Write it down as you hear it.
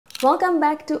Welcome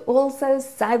back to also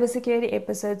cybersecurity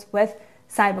episodes with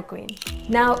Cyber Queen.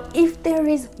 Now, if there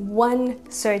is one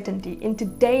certainty in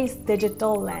today's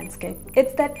digital landscape,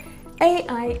 it's that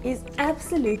AI is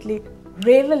absolutely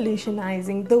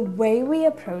revolutionizing the way we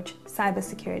approach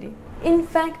cybersecurity. In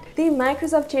fact, the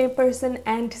Microsoft chairperson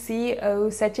and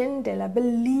CEO Satya Nadella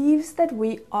believes that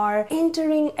we are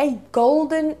entering a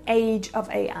golden age of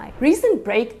AI. Recent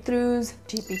breakthroughs,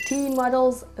 GPT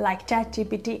models like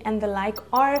ChatGPT and the like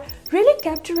are really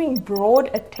capturing broad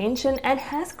attention and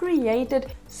has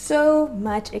created so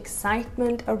much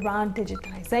excitement around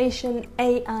digitalization,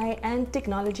 AI, and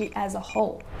technology as a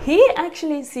whole. He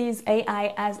actually sees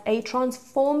AI as a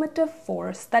transformative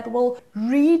force that will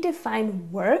redefine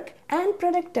work and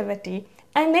productivity,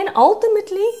 and then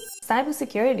ultimately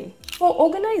cybersecurity. For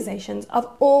organizations of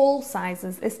all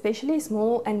sizes, especially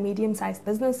small and medium-sized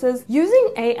businesses,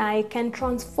 using AI can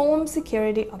transform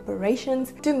security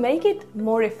operations to make it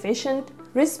more efficient,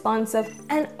 responsive,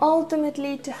 and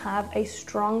ultimately to have a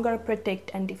stronger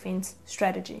protect and defense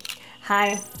strategy.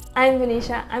 Hi, I'm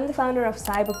Venetia. I'm the founder of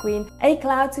Cyber Queen, a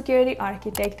cloud security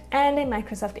architect and a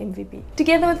Microsoft MVP.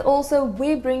 Together with Also,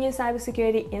 we bring you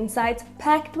cybersecurity insights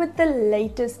packed with the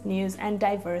latest news and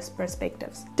diverse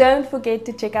perspectives. Don't forget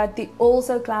to check out the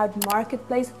Also Cloud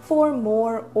Marketplace for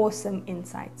more awesome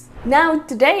insights. Now,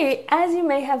 today, as you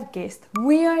may have guessed,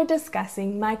 we are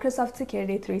discussing Microsoft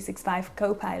Security 365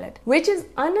 Copilot, which is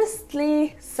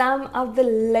honestly some of the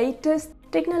latest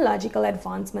technological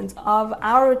advancements of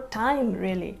our time,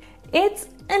 really. It's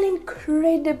an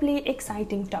incredibly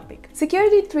exciting topic.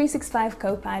 Security 365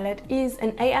 Copilot is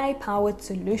an AI-powered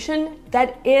solution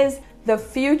that is the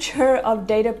future of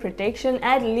data protection,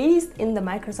 at least in the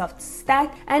Microsoft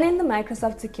stack and in the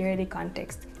Microsoft security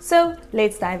context. So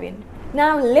let's dive in.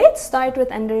 Now let's start with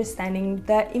understanding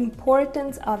the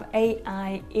importance of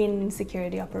AI in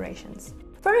security operations.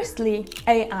 Firstly,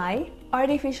 AI,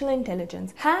 artificial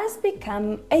intelligence, has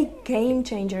become a game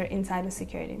changer in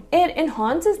cybersecurity. It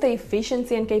enhances the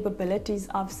efficiency and capabilities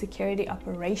of security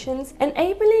operations,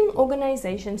 enabling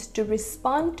organizations to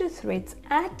respond to threats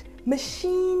at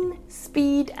machine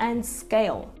speed and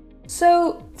scale.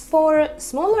 So, for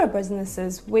smaller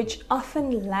businesses which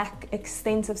often lack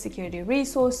extensive security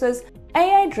resources,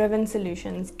 AI-driven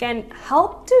solutions can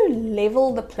help to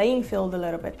level the playing field a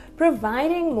little bit,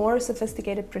 providing more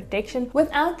sophisticated protection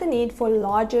without the need for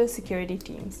larger security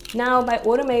teams. Now, by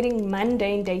automating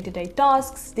mundane day-to-day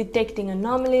tasks, detecting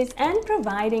anomalies, and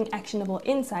providing actionable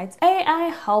insights, AI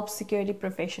helps security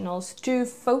professionals to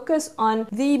focus on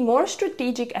the more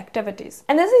strategic activities.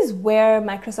 And this is where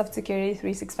Microsoft Security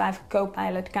 365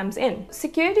 Copilot comes in.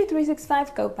 Security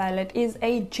 365 Copilot is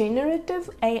a generative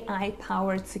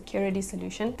AI-powered security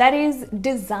solution that is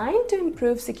designed to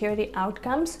improve security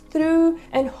outcomes through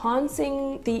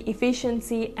enhancing the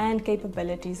efficiency and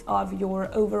capabilities of your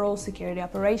overall security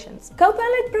operations.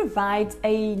 Copilot provides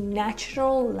a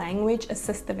natural language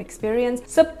assistive experience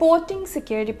supporting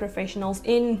security professionals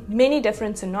in many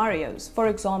different scenarios. For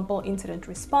example, incident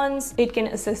response. It can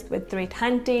assist with threat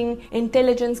hunting,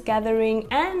 intelligence gathering,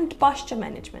 and posture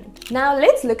management. Now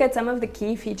let's look at some of the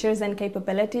key features and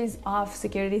capabilities of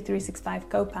Security 365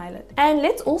 Copilot. And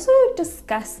let's also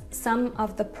discuss some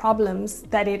of the problems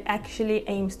that it actually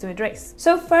aims to address.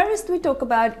 So first, we talk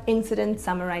about incident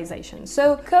summarization.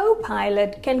 So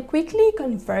Copilot can quickly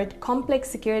convert complex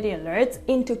security alerts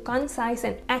into concise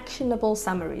and actionable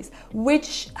summaries,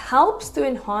 which helps to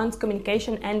enhance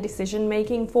communication and decision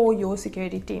making for your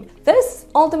security team. This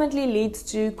ultimately leads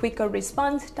to quicker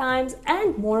response times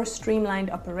and more streamlined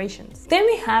operations. Then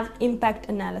we have impact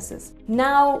analysis.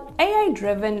 Now,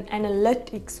 AI-driven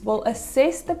analytics will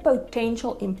assess the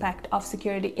potential impact of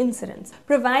security incidents,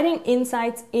 providing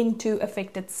insights into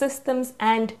affected systems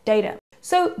and data.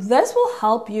 So this will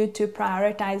help you to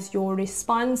prioritize your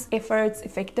response efforts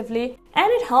effectively, and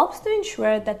it helps to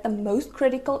ensure that the most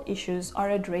critical issues are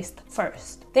addressed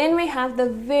first. Then we have the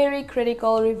very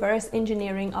critical reverse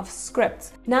engineering of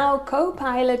scripts. Now,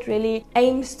 Copilot really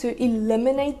aims to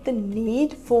eliminate the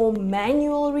need for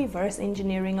manual reverse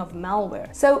engineering of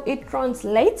malware. So it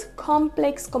translates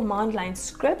complex command line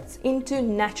scripts into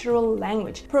natural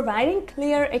language, providing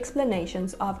clear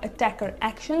explanations of attacker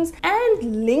actions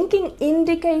and linking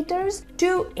indicators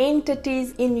to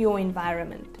entities in your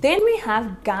environment. Then we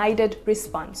have guided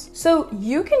response. So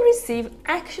you can receive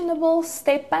actionable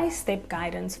step-by-step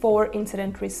guidance for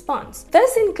incident response.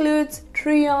 This includes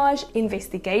triage,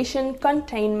 investigation,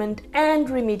 containment, and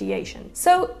remediation.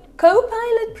 So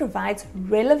Copilot provides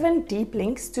relevant deep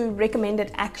links to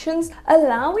recommended actions,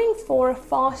 allowing for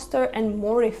faster and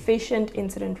more efficient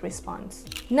incident response.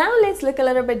 Now let's look a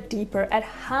little bit deeper at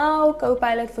how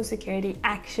Copilot for Security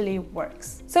actually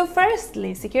works. So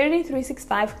firstly, Security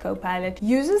 365 Copilot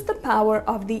uses the power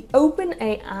of the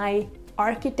OpenAI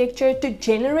architecture to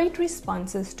generate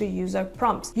responses to user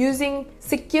prompts using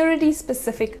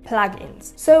security-specific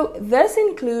plugins. So this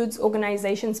includes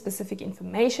organization-specific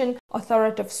information,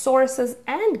 authoritative sources,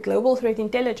 and global threat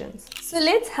intelligence. So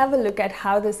let's have a look at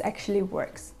how this actually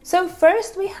works. So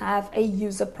first we have a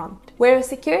user prompt, where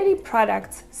security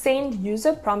products send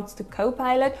user prompts to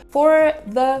Copilot for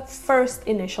the first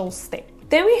initial step.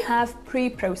 Then we have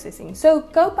pre-processing. So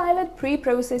Copilot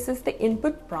pre-processes the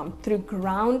input prompt through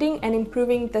grounding and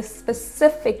improving the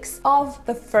specifics of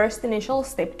the first initial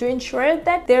step to ensure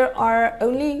that there are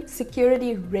only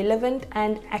security relevant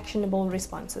and actionable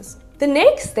responses. The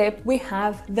next step, we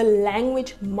have the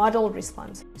language model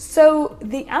response. So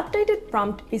the updated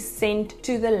prompt is sent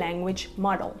to the language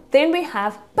model. Then we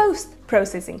have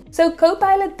post-processing. So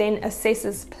Copilot then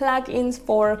assesses plugins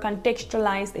for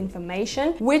contextualized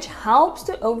information, which helps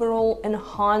to overall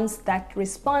enhance that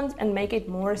response and make it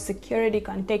more security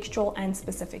contextual and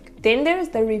specific. Then there's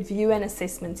the review and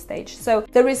assessment stage. So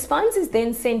the response is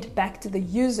then sent back to the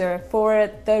user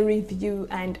for the review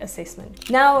and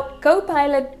assessment. Now,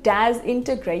 Copilot does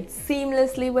integrate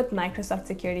seamlessly with Microsoft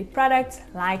security products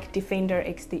like Defender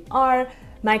XDR,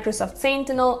 Microsoft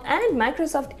Sentinel, and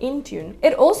Microsoft Intune.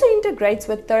 It also integrates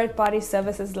with third-party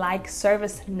services like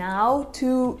ServiceNow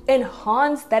to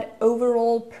enhance that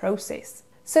overall process.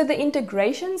 So the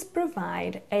integrations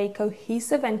provide a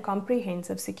cohesive and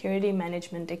comprehensive security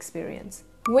management experience.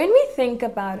 When we think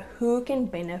about who can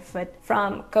benefit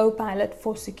from Copilot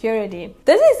for Security,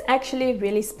 this is actually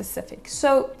really specific.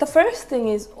 So the first thing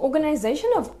is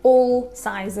organizations of all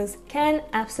sizes can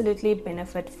absolutely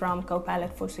benefit from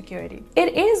Copilot for Security.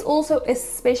 It is also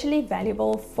especially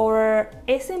valuable for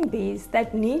SMBs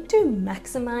that need to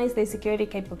maximize their security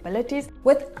capabilities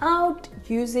without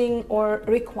using or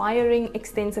requiring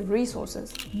extensive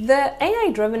resources. The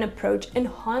AI-driven approach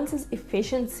enhances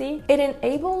efficiency. It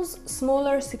enables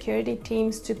smaller security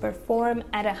teams to perform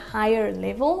at a higher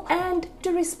level and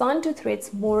to respond to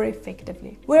threats more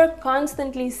effectively. We're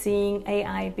constantly seeing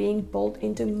AI being built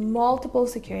into multiple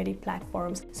security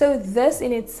platforms, so this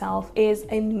in itself is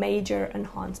a major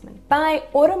enhancement. By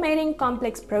automating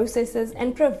complex processes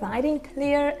and providing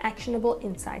clear, actionable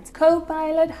insights,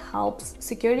 Copilot helps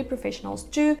security professionals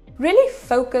to really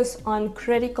focus on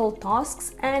critical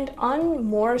tasks and on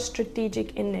more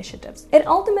strategic initiatives. It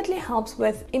ultimately helps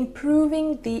with improving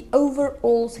the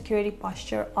overall security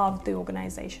posture of the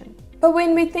organization. But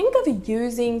when we think of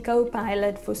using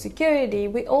Copilot for Security,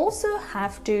 we also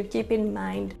have to keep in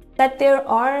mind that there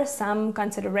are some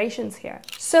considerations here.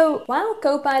 So while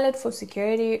Copilot for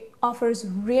Security offers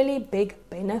really big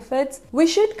benefits, we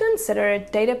should consider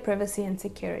data privacy and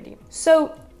security.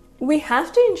 So we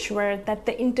have to ensure that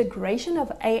the integration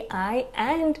of AI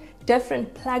and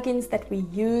different plugins that we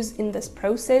use in this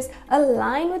process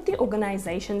align with the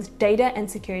organization's data and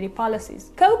security policies.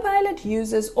 Copilot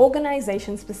uses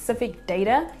organization-specific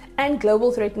data and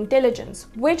global threat intelligence,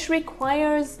 which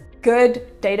requires good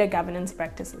data governance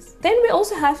practices. Then we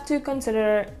also have to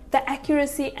consider the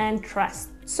accuracy and trust.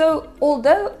 So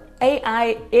although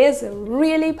AI is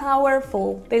really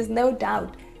powerful, there's no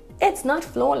doubt, it's not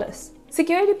flawless.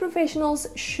 Security professionals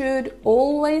should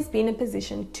always be in a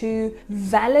position to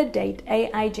validate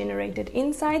AI-generated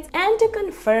insights and to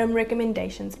confirm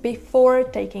recommendations before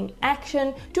taking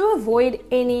action to avoid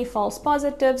any false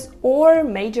positives or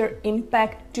major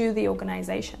impact to the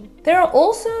organization. There are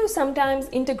also sometimes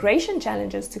integration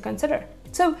challenges to consider.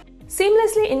 So,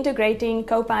 seamlessly integrating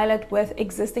Copilot with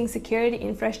existing security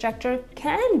infrastructure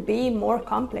can be more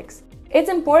complex. It's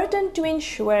important to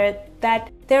ensure that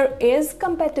there is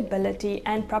compatibility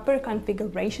and proper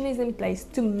configuration is in place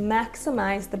to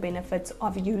maximize the benefits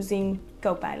of using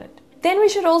Copilot. Then we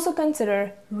should also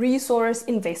consider resource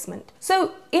investment.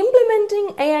 So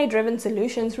implementing AI-driven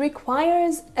solutions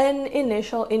requires an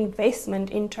initial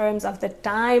investment in terms of the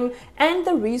time and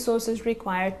the resources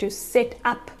required to set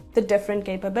up the different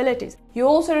capabilities. You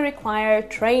also require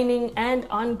training and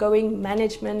ongoing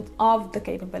management of the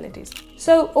capabilities.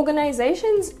 So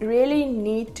organizations really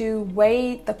need to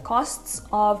weigh the costs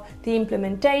of the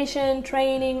implementation,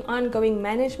 training, ongoing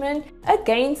management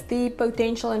against the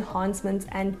potential enhancements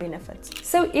and benefits.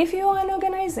 So if you are an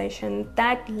organization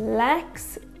that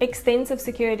lacks extensive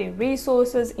security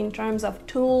resources in terms of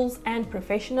tools and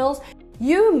professionals,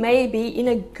 you may be in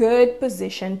a good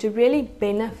position to really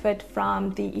benefit from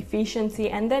the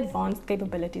efficiency and the advanced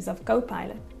capabilities of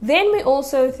Copilot. Then we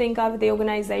also think of the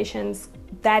organizations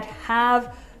that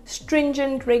have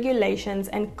stringent regulations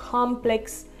and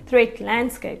complex threat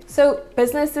landscape. So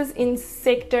businesses in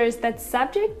sectors that's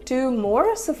subject to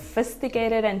more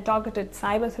sophisticated and targeted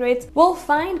cyber threats will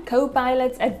find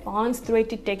Copilot's advanced threat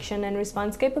detection and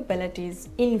response capabilities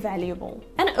invaluable.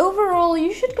 And overall,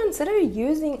 you should consider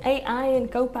using AI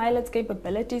and Copilot's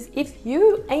capabilities if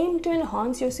you aim to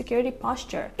enhance your security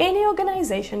posture. Any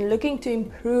organization looking to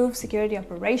improve security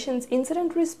operations,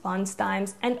 incident response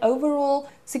times, and overall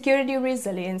security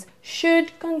resilience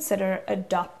should consider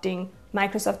adopting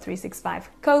Microsoft 365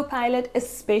 Copilot,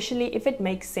 especially if it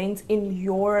makes sense in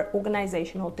your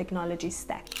organizational technology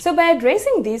stack. So by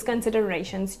addressing these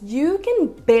considerations, you can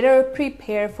better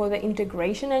prepare for the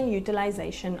integration and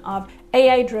utilization of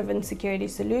AI-driven security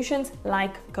solutions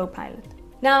like Copilot.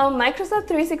 Now, Microsoft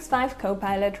 365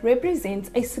 Copilot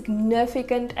represents a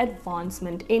significant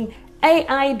advancement in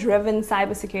AI-driven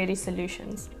cybersecurity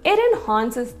solutions. It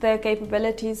enhances the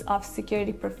capabilities of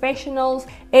security professionals,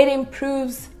 it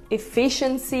improves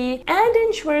efficiency, and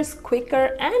ensures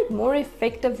quicker and more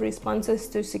effective responses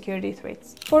to security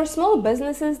threats. For small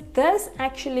businesses, this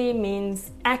actually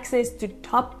means access to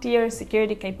top-tier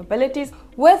security capabilities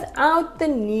without the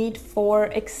need for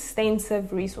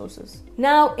extensive resources.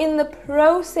 Now, in the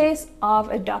process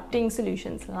of adopting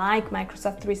solutions like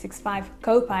Microsoft 365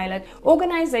 Copilot,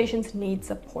 organizations need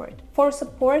support. For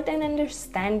support and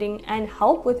understanding and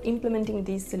help with implementing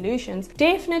these solutions,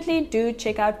 definitely do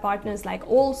check out partners like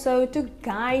Also to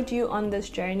guide you on this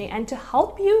journey and to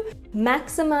help you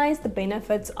maximize the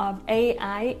benefits of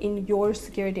AI in your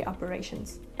security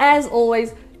operations. As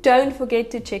always, don't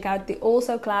forget to check out the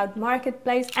Also Cloud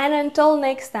Marketplace, and until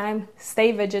next time,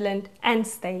 stay vigilant and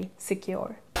stay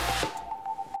secure.